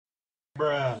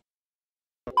Hey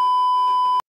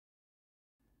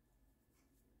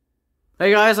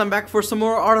guys, I'm back for some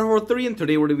more Art of War 3, and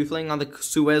today we're going to be playing on the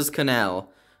Suez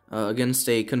Canal against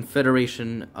a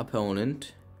Confederation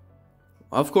opponent.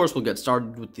 Of course, we'll get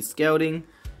started with the scouting.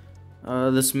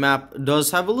 This map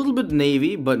does have a little bit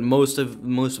Navy, but most of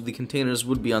the containers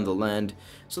would be on the land,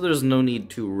 so there's no need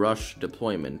to rush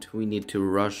deployment. We need to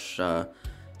rush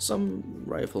some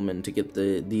riflemen to get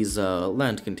these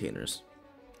land containers.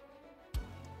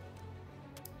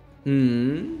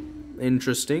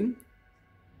 Interesting.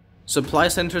 Supply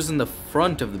centers in the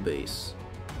front of the base.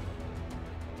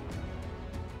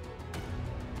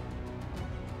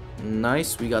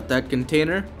 Nice, we got that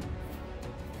container.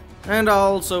 And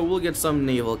also, we'll get some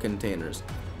naval containers.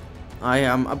 I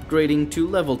am upgrading to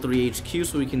level 3 HQ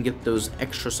so we can get those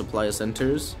extra supply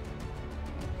centers.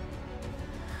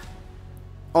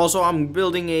 Also, I'm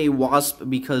building a Wasp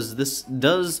because this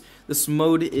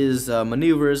mode is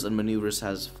maneuvers, and maneuvers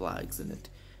has flags in it.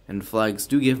 And flags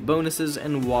do give bonuses,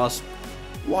 and Wasp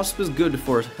is good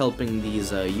for helping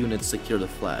these units secure the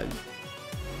flag.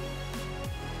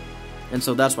 And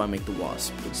so that's why I make the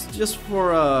Wasp. It's just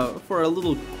for a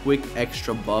little quick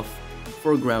extra buff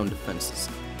for ground defenses.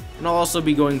 And I'll also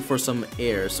be going for some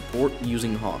air support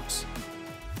using Hawks.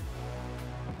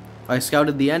 I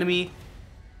scouted the enemy.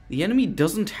 The enemy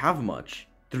doesn't have much.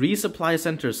 3 supply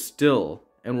centers still,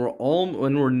 and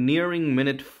we're nearing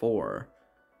minute 4.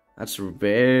 That's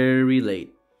very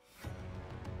late.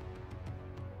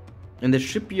 And the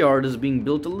shipyard is being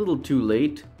built a little too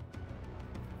late.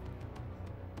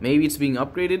 Maybe it's being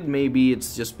upgraded, maybe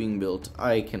it's just being built.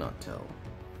 I cannot tell.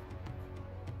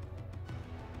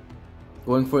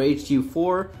 Going for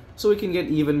HQ4 so we can get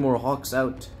even more Hawks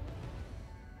out.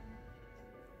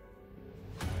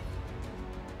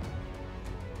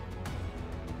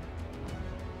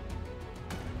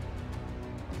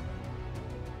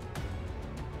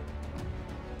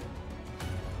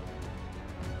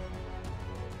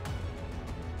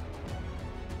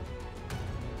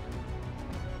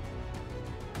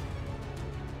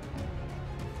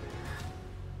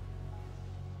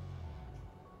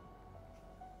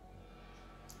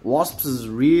 Wasps is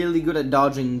really good at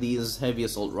dodging these heavy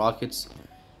assault rockets.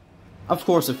 Of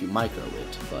course, if you micro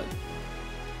it, but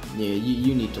yeah,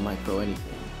 you need to micro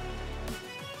anything.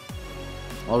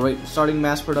 Alright, starting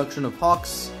mass production of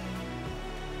Hawks.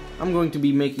 I'm going to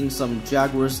be making some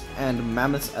Jaguars and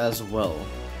Mammoths as well.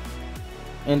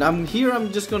 And I'm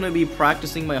just going to be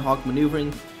practicing my Hawk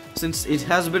maneuvering, since it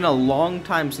has been a long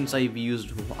time since I've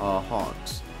used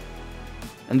Hawks.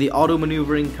 And the auto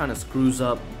maneuvering kind of screws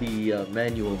up the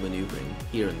manual maneuvering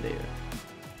here and there.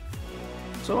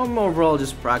 So I'm overall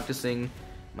just practicing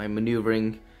my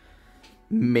maneuvering.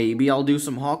 Maybe I'll do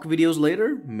some Hawk videos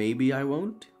later. Maybe I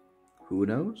won't. Who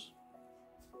knows?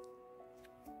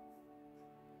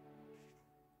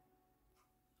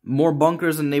 More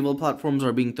bunkers and naval platforms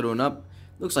are being thrown up.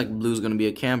 Looks like Blue's gonna be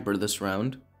a camper this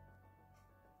round.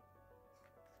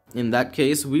 In that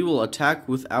case, we will attack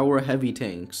with our heavy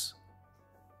tanks.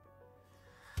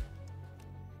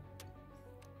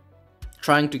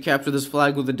 Trying to capture this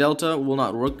flag with the Delta will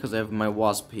not work because I have my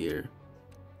Wasp here.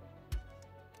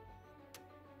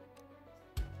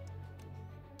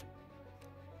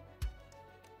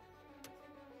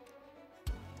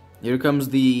 Here comes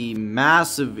the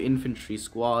massive infantry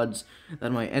squads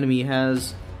that my enemy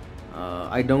has.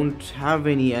 I don't have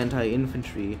any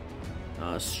anti-infantry,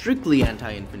 strictly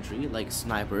anti-infantry like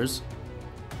snipers.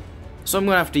 So I'm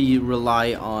gonna have to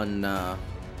rely on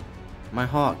my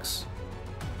Hawks.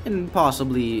 And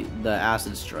possibly the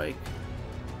acid strike.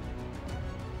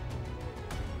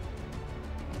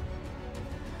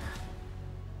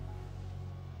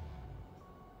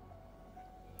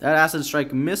 That acid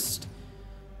strike missed,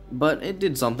 but it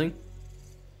did something.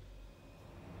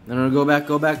 Then I'm gonna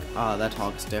go back. Ah, that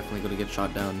Hawk's definitely gonna get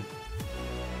shot down.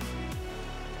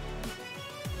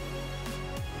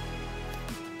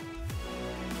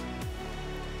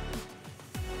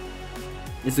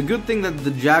 It's a good thing that the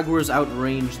Jaguars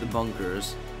outrange the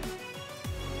bunkers.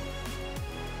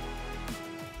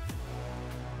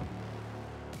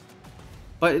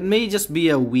 But it may just be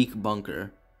a weak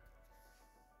bunker.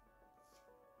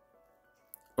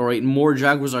 Alright, more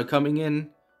Jaguars are coming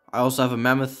in. I also have a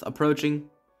Mammoth approaching.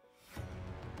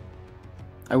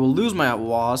 I will lose my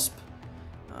Wasp,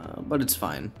 but it's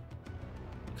fine.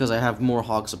 Because I have more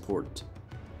Hawk support.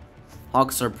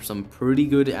 Hawks are some pretty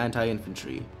good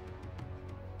anti-infantry.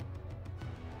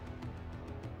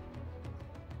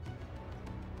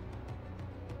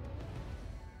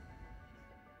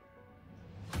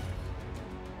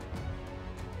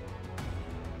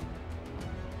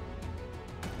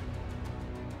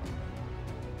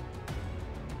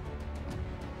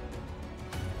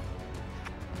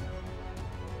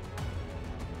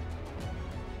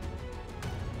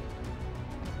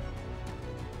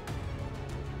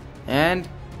 And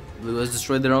Blue has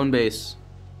destroyed their own base.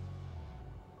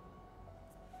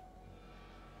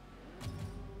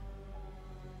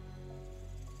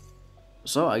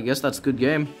 So I guess that's a good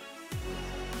game.